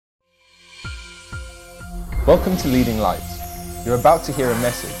Welcome to Leading Lights. You're about to hear a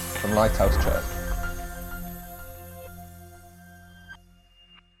message from Lighthouse Church.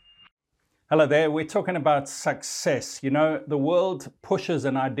 Hello there, we're talking about success. You know, the world pushes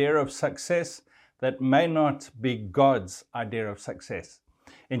an idea of success that may not be God's idea of success.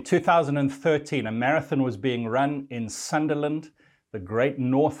 In 2013, a marathon was being run in Sunderland, the Great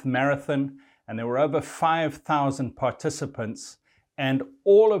North Marathon, and there were over 5,000 participants, and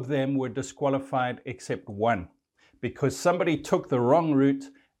all of them were disqualified except one, because somebody took the wrong route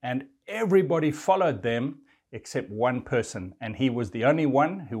and everybody followed them except one person, and he was the only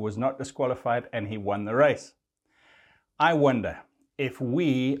one who was not disqualified, and he won the race. I wonder if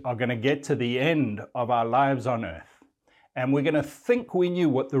we are going to get to the end of our lives on earth, and we're going to think we knew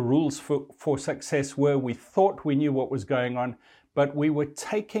what the rules for success were. We thought we knew what was going on, but we were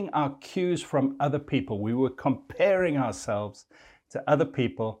taking our cues from other people. We were comparing ourselves to other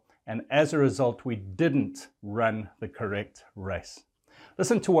people, and as a result, we didn't run the correct race.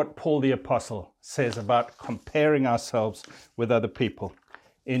 Listen to what Paul the Apostle says about comparing ourselves with other people.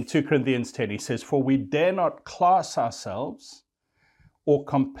 In 2 Corinthians 10, he says, "For we dare not class ourselves or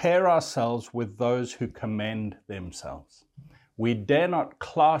compare ourselves with those who commend themselves." We dare not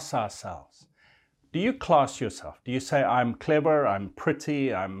class ourselves. Do you class yourself? Do you say, I'm clever, I'm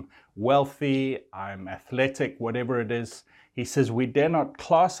pretty, I'm wealthy, I'm athletic, whatever it is? He says, we dare not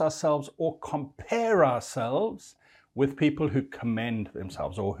class ourselves or compare ourselves with people who commend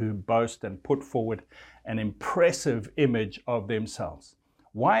themselves or who boast and put forward an impressive image of themselves.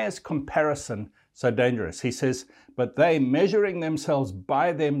 Why is comparison so dangerous? He says, but they, measuring themselves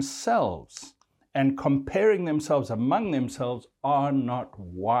by themselves and comparing themselves among themselves, are not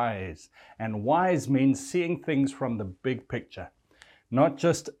wise. And wise means seeing things from the big picture, not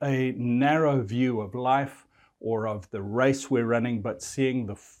just a narrow view of life or of the race we're running, but seeing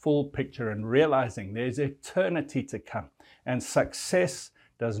the full picture and realizing there's eternity to come. And success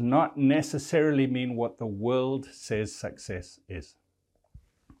does not necessarily mean what the world says success is.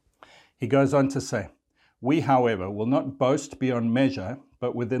 He goes on to say, we, however, will not boast beyond measure,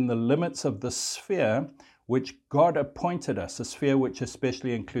 but within the limits of the sphere which God appointed us, a sphere which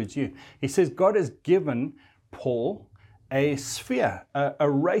especially includes you. He says God has given Paul a sphere, a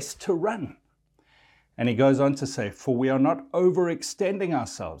race to run. And he goes on to say, for we are not overextending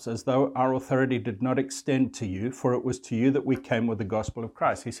ourselves as though our authority did not extend to you, for it was to you that we came with the gospel of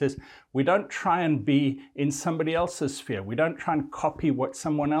Christ. He says, we don't try and be in somebody else's sphere. We don't try and copy what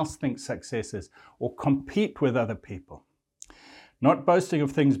someone else thinks success is or compete with other people. Not boasting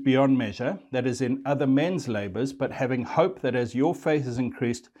of things beyond measure, that is in other men's labors, but having hope that as your faith is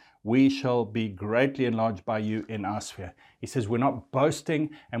increased, we shall be greatly enlarged by you in our sphere. He says we're not boasting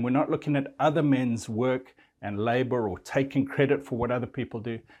and we're not looking at other men's work and labor or taking credit for what other people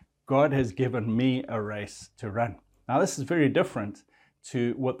do. God has given me a race to run. Now this is very different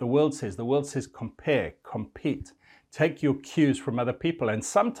to what the world says. The world says compare, compete, take your cues from other people. And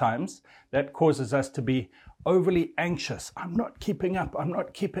sometimes that causes us to be overly anxious. I'm not keeping up.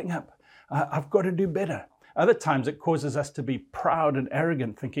 I've got to do better. Other times it causes us to be proud and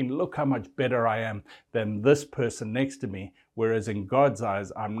arrogant, thinking, look how much better I am than this person next to me, whereas in God's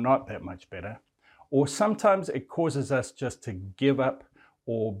eyes, I'm not that much better. Or sometimes it causes us just to give up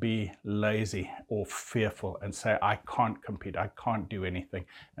or be lazy or fearful and say, I can't compete, I can't do anything,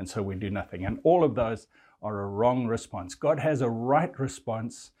 and so we do nothing. And all of those are a wrong response. God has a right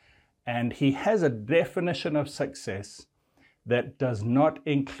response, and He has a definition of success that does not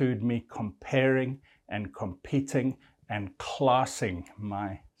include me comparing and competing and classing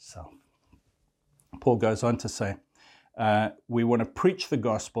myself. Paul goes on to say, we want to preach the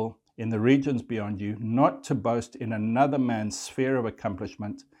gospel in the regions beyond you, not to boast in another man's sphere of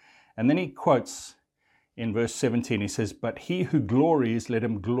accomplishment. And then he quotes in verse 17, he says, but he who glories, let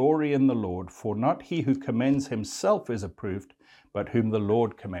him glory in the Lord, for not he who commends himself is approved, but whom the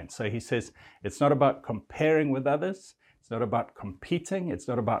Lord commends. So he says, it's not about comparing with others. It's not about competing. It's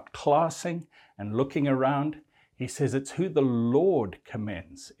not about classing and looking around. He says it's who the Lord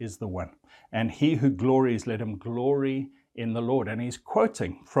commends is the one. And he who glories, let him glory in the Lord. And he's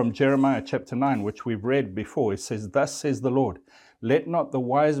quoting from Jeremiah chapter 9, which we've read before. It says, thus says the Lord, let not the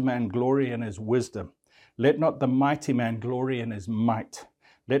wise man glory in his wisdom. Let not the mighty man glory in his might.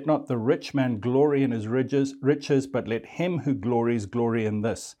 Let not the rich man glory in his riches, but let him who glories glory in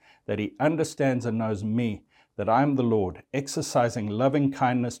this, that he understands and knows me, that I am the Lord, exercising loving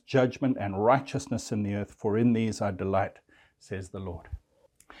kindness, judgment, and righteousness in the earth, for in these I delight, says the Lord.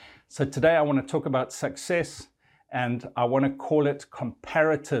 So today I want to talk about success, and I want to call it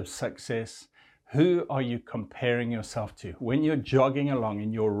comparative success. Who are you comparing yourself to? When you're jogging along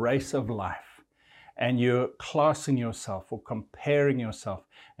in your race of life, and you're classing yourself or comparing yourself,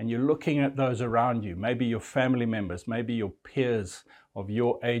 and you're looking at those around you, maybe your family members, maybe your peers of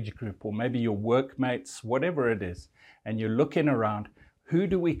your age group, or maybe your workmates, whatever it is, and you're looking around, who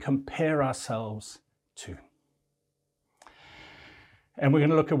do we compare ourselves to? And we're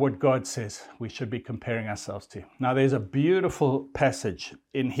going to look at what God says we should be comparing ourselves to. Now, there's a beautiful passage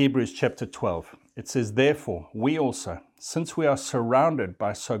in Hebrews chapter 12. It says, "Therefore, we also, since we are surrounded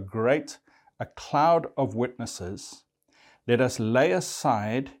by so great a cloud of witnesses, let us lay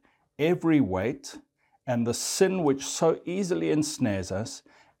aside every weight and the sin which so easily ensnares us,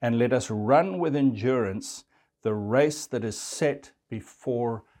 and let us run with endurance the race that is set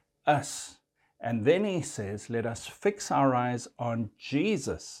before us." And then he says, let us fix our eyes on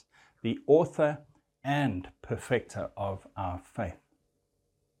Jesus, the author and perfecter of our faith.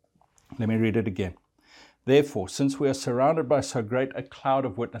 Let me read it again. "Therefore, since we are surrounded by so great a cloud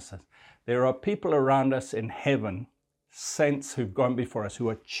of witnesses," there are people around us in heaven, saints who've gone before us, who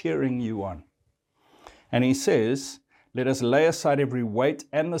are cheering you on. And he says, let us lay aside every weight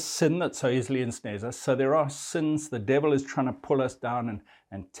and the sin that so easily ensnares us. So there are sins. The devil is trying to pull us down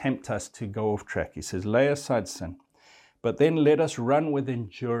and tempt us to go off track. He says, lay aside sin. But then let us run with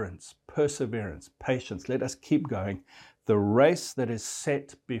endurance, perseverance, patience. Let us keep going. The race that is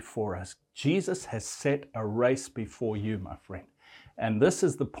set before us. Jesus has set a race before you, my friend. And this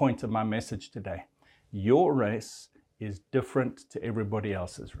is the point of my message today. Your race is different to everybody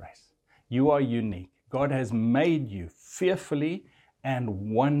else's race. You are unique. God has made you fearfully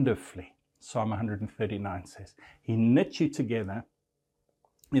and wonderfully. Psalm 139 says, He knit you together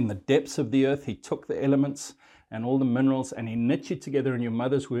in the depths of the earth. He took the elements and all the minerals and He knit you together in your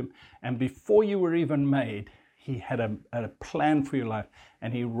mother's womb. And before you were even made, He had a plan for your life.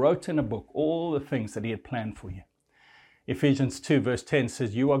 And He wrote in a book all the things that He had planned for you. Ephesians 2 verse 10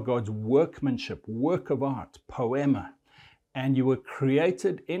 says, you are God's workmanship, work of art, poema. And you were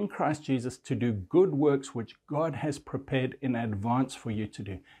created in Christ Jesus to do good works which God has prepared in advance for you to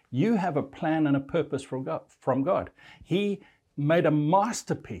do. You have a plan and a purpose from God. He made a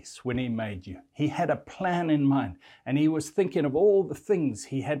masterpiece when He made you. He had a plan in mind, and He was thinking of all the things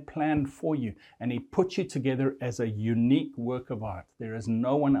He had planned for you, and He put you together as a unique work of art. There is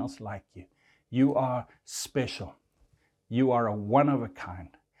no one else like you. You are special. You are a one of a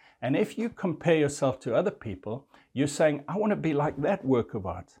kind. And if you compare yourself to other people, you're saying, I want to be like that work of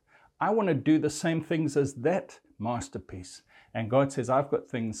art. I want to do the same things as that masterpiece. And God says, I've got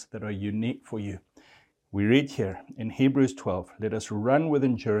things that are unique for you. We read here in Hebrews 12, let us run with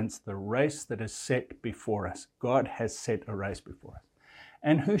endurance the race that is set before us. God has set a race before us.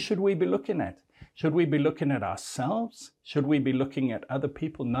 And who should we be looking at? Should we be looking at ourselves? Should we be looking at other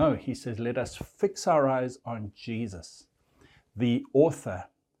people? No, He says, let us fix our eyes on Jesus, the author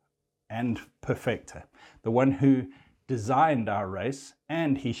and perfecter, the one who designed our race,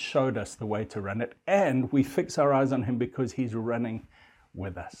 and He showed us the way to run it, and we fix our eyes on Him because He's running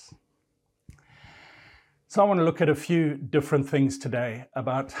with us. So I want to look at a few different things today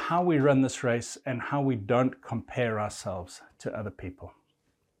about how we run this race and how we don't compare ourselves to other people.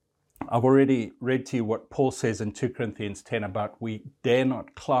 I've already read to you what Paul says in 2 Corinthians 10 about we dare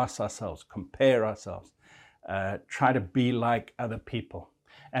not class ourselves, compare ourselves, try to be like other people.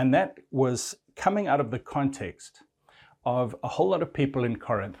 And that was coming out of the context of a whole lot of people in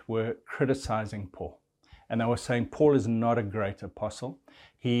Corinth were criticizing Paul. And they were saying, Paul is not a great apostle.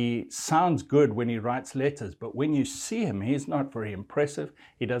 He sounds good when he writes letters, but when you see him, he's not very impressive.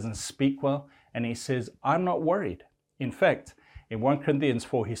 He doesn't speak well. And he says, I'm not worried. In fact, in 1 Corinthians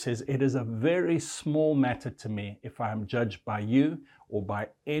 4, he says, it is a very small matter to me if I am judged by you or by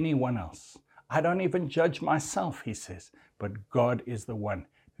anyone else. I don't even judge myself, he says, but God is the one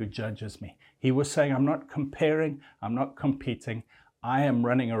who judges me. He was saying, I'm not comparing, I'm not competing. I am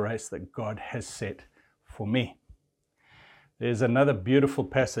running a race that God has set for me. There's another beautiful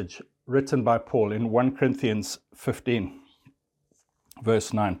passage written by Paul in 1 Corinthians 15,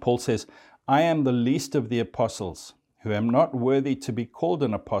 verse 9. Paul says, I am the least of the apostles, who am not worthy to be called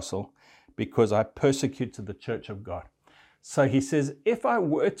an apostle, because I persecuted the church of God. So he says, if I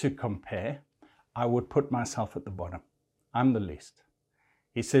were to compare, I would put myself at the bottom. I'm the least.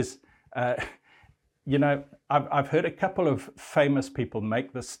 He says, I've heard a couple of famous people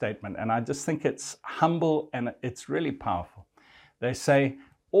make this statement, and I just think it's humble and it's really powerful. They say,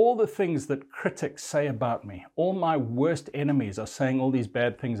 all the things that critics say about me, all my worst enemies are saying all these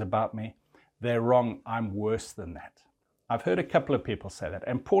bad things about me. They're wrong. I'm worse than that. I've heard a couple of people say that.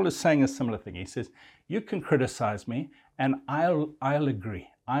 And Paul is saying a similar thing. He says, you can criticize me, and I'll agree.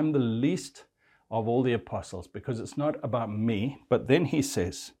 I'm the least of all the apostles, because it's not about me. But then he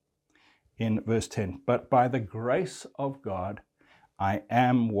says in verse 10. But by the grace of God, I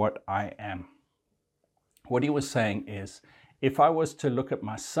am what I am. What he was saying is, if I was to look at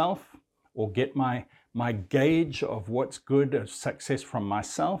myself or get my gauge of what's good of success from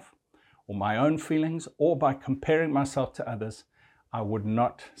myself or my own feelings, or by comparing myself to others, I would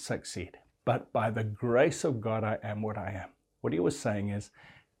not succeed. But by the grace of God, I am what I am. What he was saying is,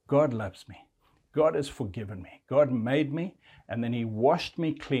 God loves me. God has forgiven me. God made me, and then he washed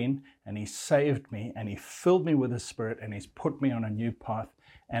me clean, and he saved me, and he filled me with his Spirit, and he's put me on a new path.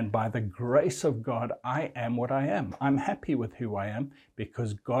 And by the grace of God, I am what I am. I'm happy with who I am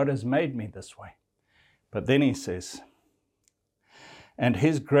because God has made me this way. But then he says, and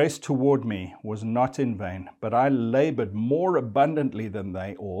his grace toward me was not in vain, but I labored more abundantly than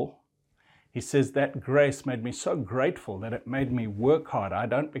they all. He says that grace made me so grateful that it made me work hard. I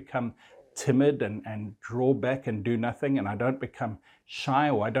don't become timid and draw back and do nothing, and I don't become shy,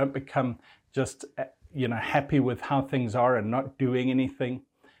 or I don't become just happy with how things are and not doing anything.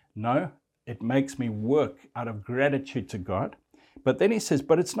 No, it makes me work out of gratitude to God. But then he says,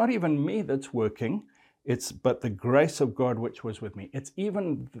 but it's not even me that's working, but the grace of God which was with me. It's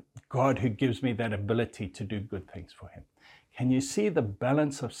even God who gives me that ability to do good things for him. Can you see the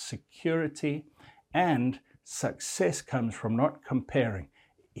balance of security and success comes from not comparing?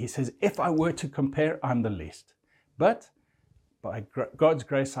 He says, if I were to compare, I'm the least. But by God's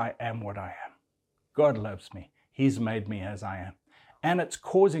grace, I am what I am. God loves me. He's made me as I am. And it's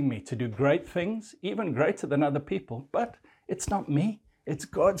causing me to do great things, even greater than other people. But it's not me. It's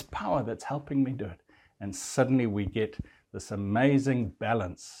God's power that's helping me do it. And suddenly we get this amazing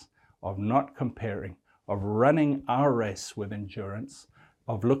balance of not comparing, of running our race with endurance,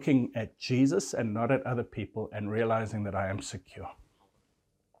 of looking at Jesus and not at other people, and realizing that I am secure.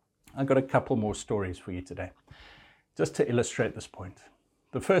 I've got a couple more stories for you today, just to illustrate this point.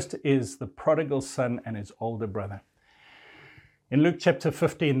 The first is the prodigal son and his older brother. In Luke chapter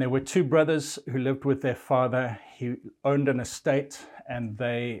 15, there were two brothers who lived with their father. He owned an estate and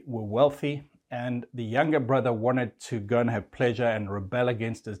they were wealthy. And the younger brother wanted to go and have pleasure and rebel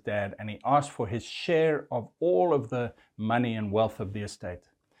against his dad. And he asked for his share of all of the money and wealth of the estate.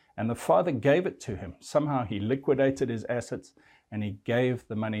 And the father gave it to him. Somehow he liquidated his assets and he gave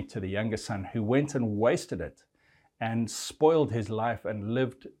the money to the younger son, who went and wasted it and spoiled his life and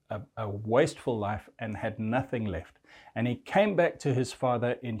lived a wasteful life and had nothing left. And he came back to his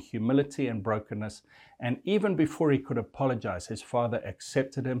father in humility and brokenness. And even before he could apologize, his father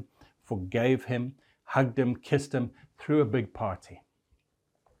accepted him, forgave him, hugged him, kissed him, threw a big party.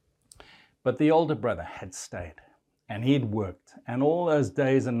 But the older brother had stayed, and he'd worked. And all those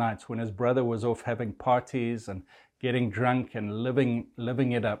days and nights when his brother was off having parties and getting drunk and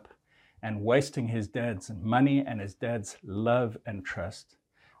living it up and wasting his dad's money and his dad's love and trust,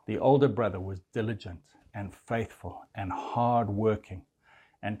 the older brother was diligent and faithful and hard-working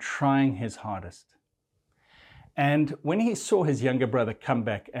and trying his hardest. And when he saw his younger brother come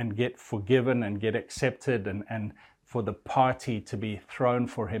back and get forgiven and get accepted and for the party to be thrown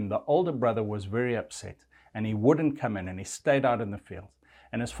for him, the older brother was very upset and he wouldn't come in and he stayed out in the fields.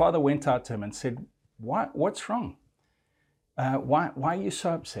 And his father went out to him and said, what's wrong? Why are you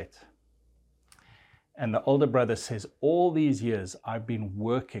so upset? And the older brother says, all these years I've been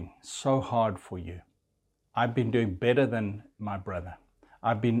working so hard for you. I've been doing better than my brother.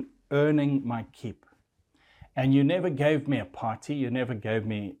 I've been earning my keep. And you never gave me a party. You never gave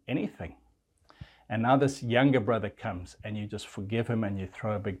me anything. And now this younger brother comes and you just forgive him and you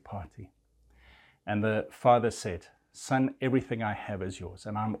throw a big party. And the father said, son, everything I have is yours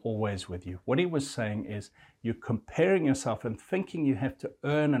and I'm always with you. What he was saying is, you're comparing yourself and thinking you have to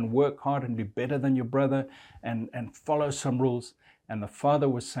earn and work hard and do better than your brother and follow some rules. And the father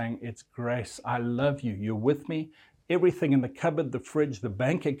was saying, it's grace. I love you. You're with me. Everything in the cupboard, the fridge, the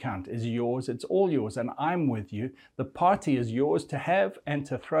bank account is yours. It's all yours and I'm with you. The party is yours to have and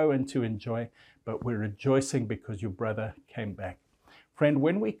to throw and to enjoy, but we're rejoicing because your brother came back. Friend,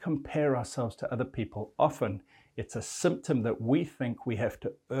 when we compare ourselves to other people, often it's a symptom that we think we have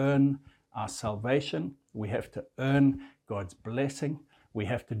to earn our salvation. We have to earn God's blessing. We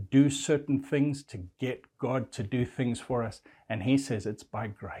have to do certain things to get God to do things for us. And he says it's by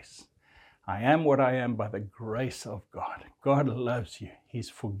grace. I am what I am by the grace of God. God loves you. He's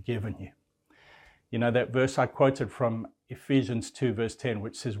forgiven you. You know that verse I quoted from Ephesians 2 verse 10,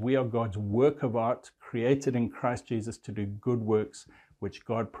 which says, we are God's work of art, created in Christ Jesus to do good works, which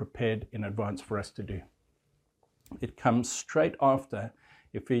God prepared in advance for us to do. It comes straight after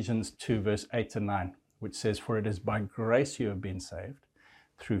Ephesians 2 verse 8 and 9, which says, for it is by grace you have been saved,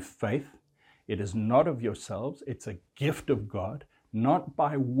 through faith. It is not of yourselves, it's a gift of God, not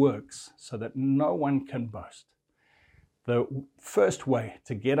by works, so that no one can boast. The first way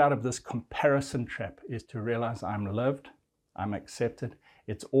to get out of this comparison trap is to realize I'm loved, I'm accepted.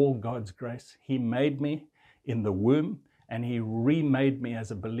 It's all God's grace. He made me in the womb, and He remade me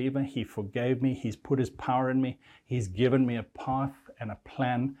as a believer. He forgave me. He's put His power in me. He's given me a path and a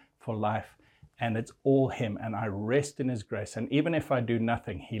plan for life, and it's all Him, and I rest in His grace. And even if I do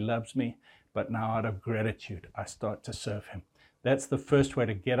nothing, He loves me, but now out of gratitude, I start to serve Him. That's the first way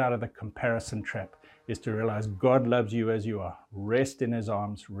to get out of the comparison trap, is to realize God loves you as you are. Rest in His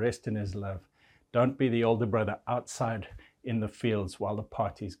arms, rest in His love. Don't be the older brother outside in the fields while the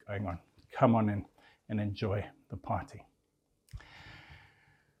party's going on. Come on in and enjoy the party.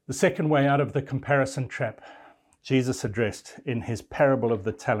 The second way out of the comparison trap, Jesus addressed in His parable of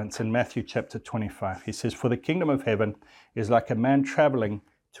the talents in Matthew chapter 25. He says, "For the kingdom of heaven is like a man traveling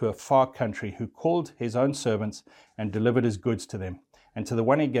to a far country, who called his own servants and delivered his goods to them. And to the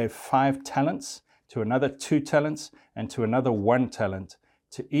one he gave 5 talents, to another 2 talents, and to another 1 talent,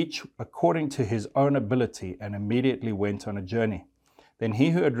 to each according to his own ability, and immediately went on a journey. Then he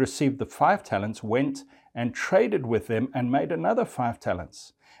who had received the 5 talents went and traded with them and made another 5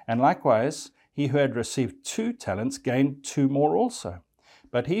 talents. And likewise, he who had received 2 talents gained 2 more also.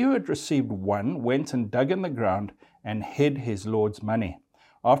 But he who had received 1 went and dug in the ground and hid his Lord's money.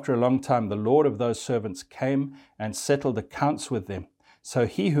 After a long time, the Lord of those servants came and settled accounts with them. So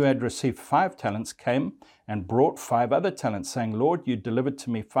he who had received 5 talents came and brought 5 other talents, saying, Lord, you delivered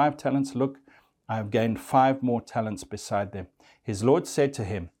to me 5 talents. Look, I have gained 5 more talents beside them. His Lord said to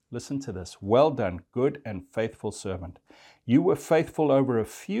him," listen to this, "Well done, good and faithful servant. You were faithful over a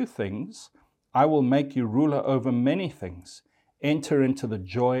few things. I will make you ruler over many things. Enter into the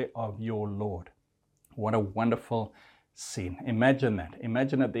joy of your Lord." What a wonderful scene. Imagine that.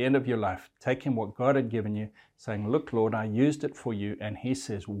 Imagine at the end of your life, taking what God had given you, saying, "Look, Lord, I used it for you." And He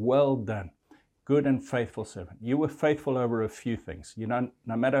says, "Well done, good and faithful servant. You were faithful over a few things." You know,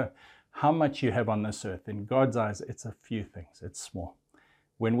 no matter how much you have on this earth, in God's eyes, it's a few things. It's small.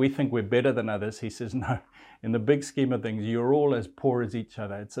 When we think we're better than others, He says, no, in the big scheme of things, you're all as poor as each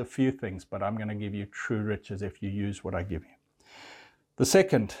other. It's a few things, but I'm going to give you true riches if you use what I give you. The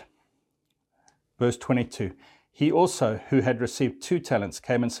second, verse 22, he also, who had received 2 talents,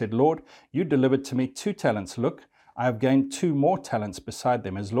 came and said, "Lord, you delivered to me 2 talents. Look, I have gained 2 more talents beside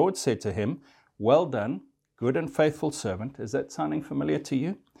them." His Lord said to him, "Well done, good and faithful servant." Is that sounding familiar to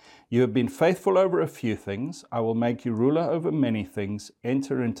you? "You have been faithful over a few things. I will make you ruler over many things.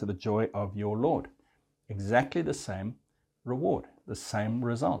 Enter into the joy of your Lord." Exactly the same reward, the same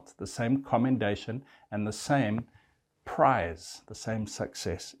result, the same commendation, and the same prize, the same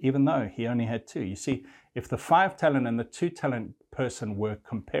success, even though he only had 2. You see, if the 5 talent and the 2 talent person were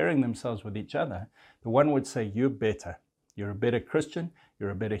comparing themselves with each other, the one would say, "You're better. You're a better Christian. You're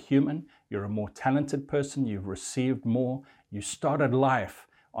a better human. You're a more talented person. You've received more. You started life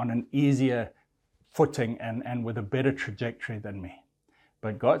on an easier footing and with a better trajectory than me."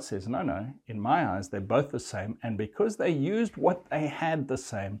 But God says, no, in my eyes, they're both the same. And because they used what they had the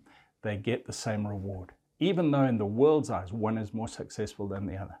same, they get the same reward, even though in the world's eyes, one is more successful than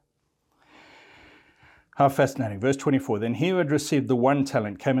the other. How fascinating. Verse 24, "Then he who had received the 1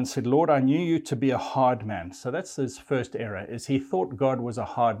 talent came and said, Lord, I knew you to be a hard man." So that's his first error, is he thought God was a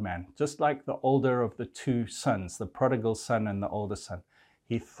hard man, just like the older of the 2 sons, the prodigal son and the older son.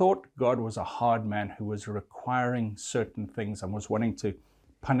 He thought God was a hard man who was requiring certain things and was wanting to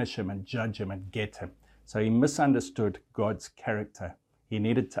punish him and judge him and get him. So he misunderstood God's character. He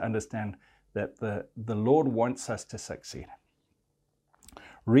needed to understand that the Lord wants us to succeed.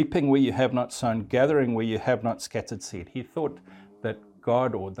 "Reaping where you have not sown, gathering where you have not scattered seed." He thought that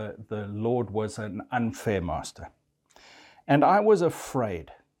God or the Lord was an unfair master. "And I was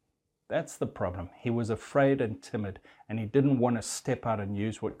afraid." That's the problem. He was afraid and timid, and he didn't want to step out and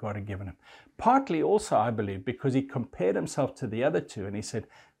use what God had given him. Partly also, I believe, because he compared himself to the other 2, and he said,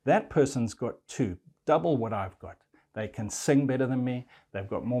 that person's got 2, double what I've got. They can sing better than me. They've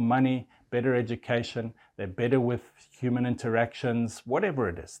got more money, better education. They're better with human interactions, whatever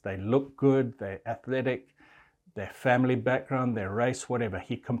it is. They look good. They're athletic. Their family background, their race, whatever.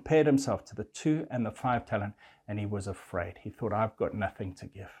 He compared himself to the 2 and the 5 talent, and he was afraid. He thought, I've got nothing to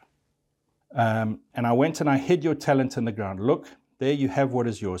give. "And I went and I hid your talent in the ground. Look, there you have what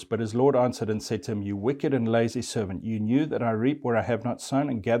is yours." But his Lord answered and said to him, "You wicked and lazy servant, you knew that I reap where I have not sown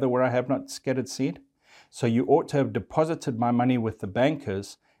and gather where I have not scattered seed. So you ought to have deposited my money with the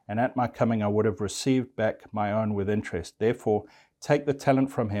bankers, and at my coming I would have received back my own with interest. Therefore, take the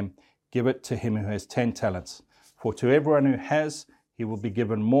talent from him, give it to him who has 10 talents. For to everyone who has, he will be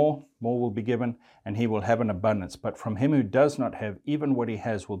given more, more will be given, and he will have an abundance. But from him who does not have, even what he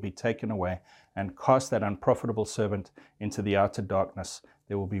has will be taken away, and cast that unprofitable servant into the outer darkness.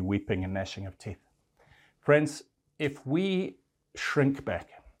 There will be weeping and gnashing of teeth. Friends, if we shrink back,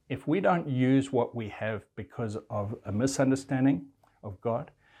 if we don't use what we have because of a misunderstanding of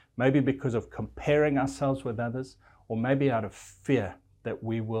God, maybe because of comparing ourselves with others, or maybe out of fear that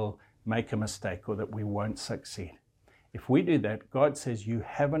we will make a mistake or that we won't succeed. If we do that, God says, you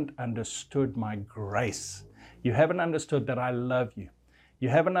haven't understood my grace. You haven't understood that I love you. You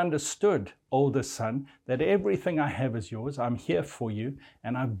haven't understood, older son, that everything I have is yours. I'm here for you,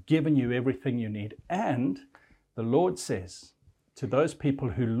 and I've given you everything you need. And the Lord says to those people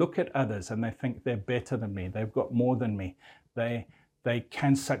who look at others and they think they're better than me, they've got more than me, they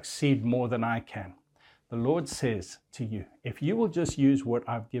can succeed more than I can. The Lord says to you, if you will just use what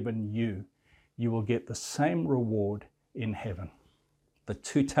I've given you, you will get the same reward in heaven. The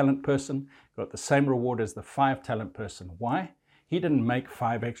 2-talent person got the same reward as the 5-talent person. Why? He didn't make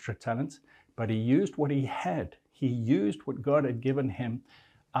 5 extra talents, but he used what he had. He used what God had given him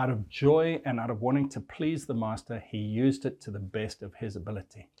out of joy and out of wanting to please the master. He used it to the best of his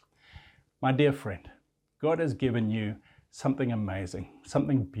ability. My dear friend, God has given you something amazing,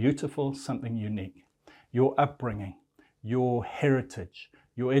 something beautiful, something unique. Your upbringing, your heritage,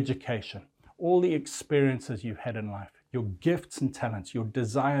 your education, all the experiences you've had in life, your gifts and talents, your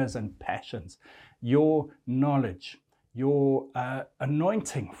desires and passions, your knowledge, your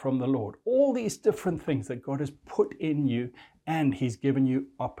anointing from the Lord, all these different things that God has put in you, and he's given you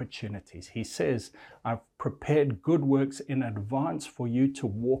opportunities. He says, I've prepared good works in advance for you to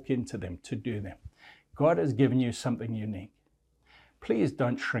walk into them, to do them. God has given you something unique. Please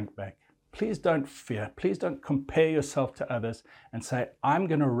don't shrink back. Please don't fear. Please don't compare yourself to others and say, I'm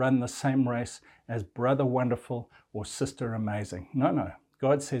going to run the same race as Brother Wonderful or Sister Amazing. No.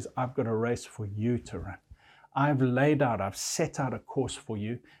 God says, I've got a race for you to run. I've set out a course for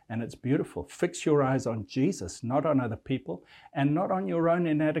you, and it's beautiful. Fix your eyes on Jesus, not on other people, and not on your own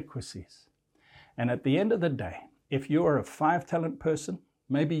inadequacies. And at the end of the day, if you are a 5-talent person,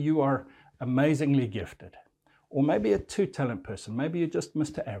 maybe you are amazingly gifted. Or maybe a 2-talent person, maybe you're just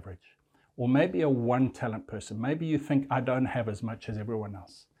Mr. Average. Or maybe a 1-talent person, maybe you think I don't have as much as everyone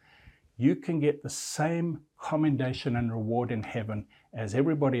else. You can get the same commendation and reward in heaven as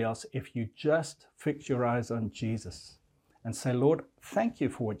everybody else if you just fix your eyes on Jesus and say, Lord, thank you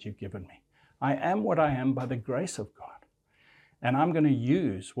for what you've given me. I am what I am by the grace of God. And I'm going to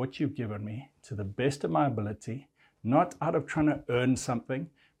use what you've given me to the best of my ability, not out of trying to earn something,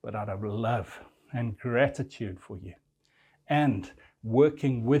 but out of love and gratitude for you, and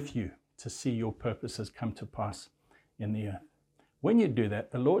working with you to see your purposes come to pass in the earth. When you do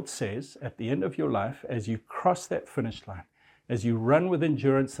that, the Lord says at the end of your life, as you cross that finish line, as you run with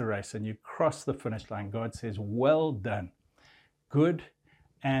endurance the race and you cross the finish line, God says, well done, good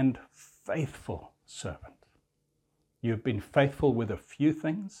and faithful servant. You've been faithful with a few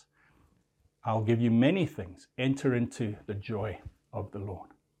things. I'll give you many things. Enter into the joy of the Lord.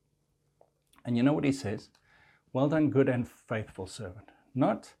 And you know what he says? Well done, good and faithful servant.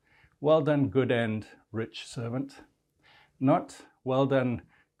 Not well done, good and rich servant. Not well done,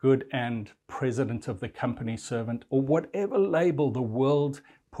 good and president of the company servant, or whatever label the world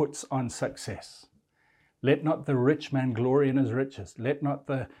puts on success. Let not the rich man glory in his riches. Let not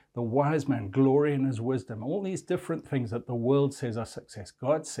the wise man glory in his wisdom. All these different things that the world says are success.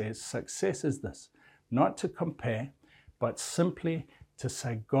 God says success is this, not to compare, but simply to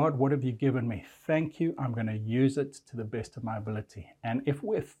say, God, what have you given me? Thank you. I'm going to use it to the best of my ability. And if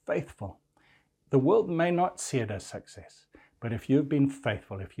we're faithful, the world may not see it as success. But if you've been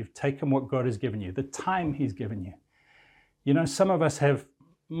faithful, if you've taken what God has given you, the time he's given you, you know, some of us have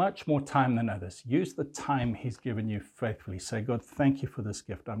much more time than others. Use the time he's given you faithfully. Say, God, thank you for this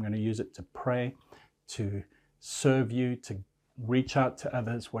gift. I'm going to use it to pray, to serve you, to reach out to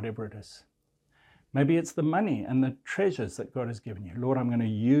others, whatever it is. Maybe it's the money and the treasures that God has given you. Lord, I'm going to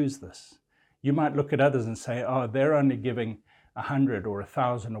use this. You might look at others and say, oh, they're only giving 100 or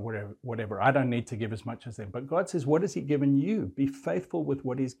 1,000 or whatever. I don't need to give as much as them. But God says, what has he given you? Be faithful with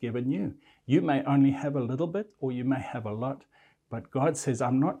what he's given you. You may only have a little bit or you may have a lot. But God says,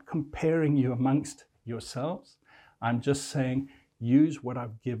 I'm not comparing you amongst yourselves. I'm just saying, use what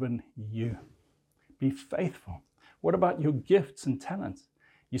I've given you. Be faithful. What about your gifts and talents?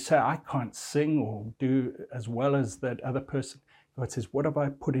 You say, I can't sing or do as well as that other person. God says, what have I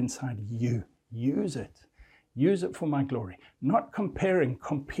put inside you? Use it. Use it for my glory. Not comparing,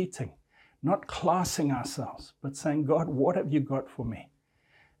 competing, not classing ourselves, but saying, God, what have you got for me?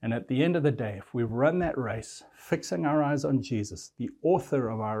 And at the end of the day, if we run that race, fixing our eyes on Jesus, the author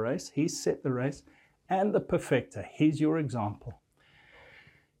of our race, He set the race, and the perfecter, He's your example.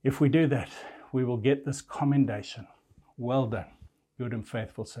 If we do that, we will get this commendation. Well done, good and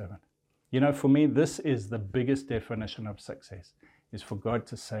faithful servant. You know, for me, this is the biggest definition of success, is for God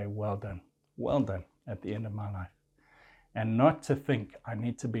to say, well done at the end of my life. And not to think I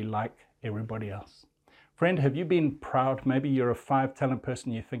need to be like everybody else. Friend, have you been proud? Maybe you're a 5-talent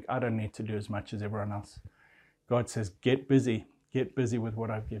person. You think, I don't need to do as much as everyone else. God says, get busy with what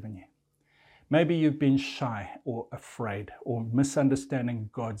I've given you. Maybe you've been shy or afraid or misunderstanding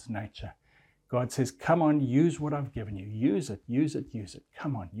God's nature. God says, come on, use what I've given you. Use it.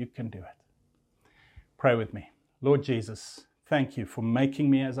 Come on, you can do it. Pray with me. Lord Jesus, thank you for making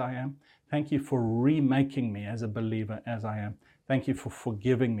me as I am. Thank you for remaking me as a believer as I am. Thank you for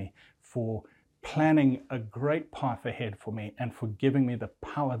forgiving me, for planning a great path ahead for me, and for giving me the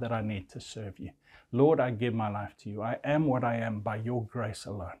power that I need to serve you. Lord, I give my life to you. I am what I am by your grace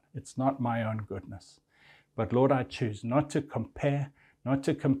alone. It's not my own goodness. But Lord, I choose not to compare, not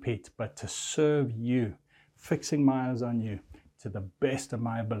to compete, but to serve you, fixing my eyes on you to the best of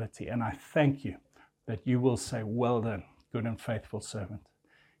my ability. And I thank you that you will say, well done, good and faithful servant.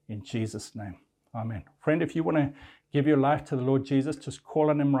 In Jesus' name, amen. Friend, if you want to give your life to the Lord Jesus, just call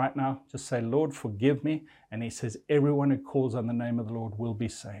on Him right now. Just say, Lord, forgive me. And He says, everyone who calls on the name of the Lord will be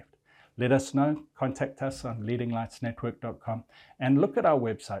saved. Let us know. Contact us on leadinglightsnetwork.com and look at our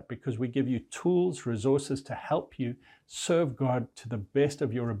website, because we give you tools, resources to help you serve God to the best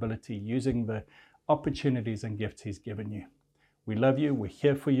of your ability using the opportunities and gifts He's given you. We love you. We're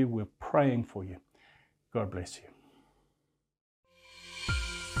here for you. We're praying for you. God bless you.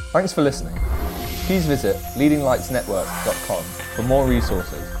 Thanks for listening. Please visit leadinglightsnetwork.com for more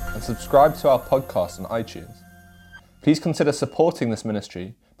resources and subscribe to our podcast on iTunes. Please consider supporting this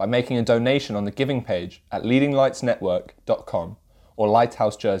ministry by making a donation on the giving page at leadinglightsnetwork.com or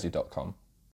lighthousejersey.com.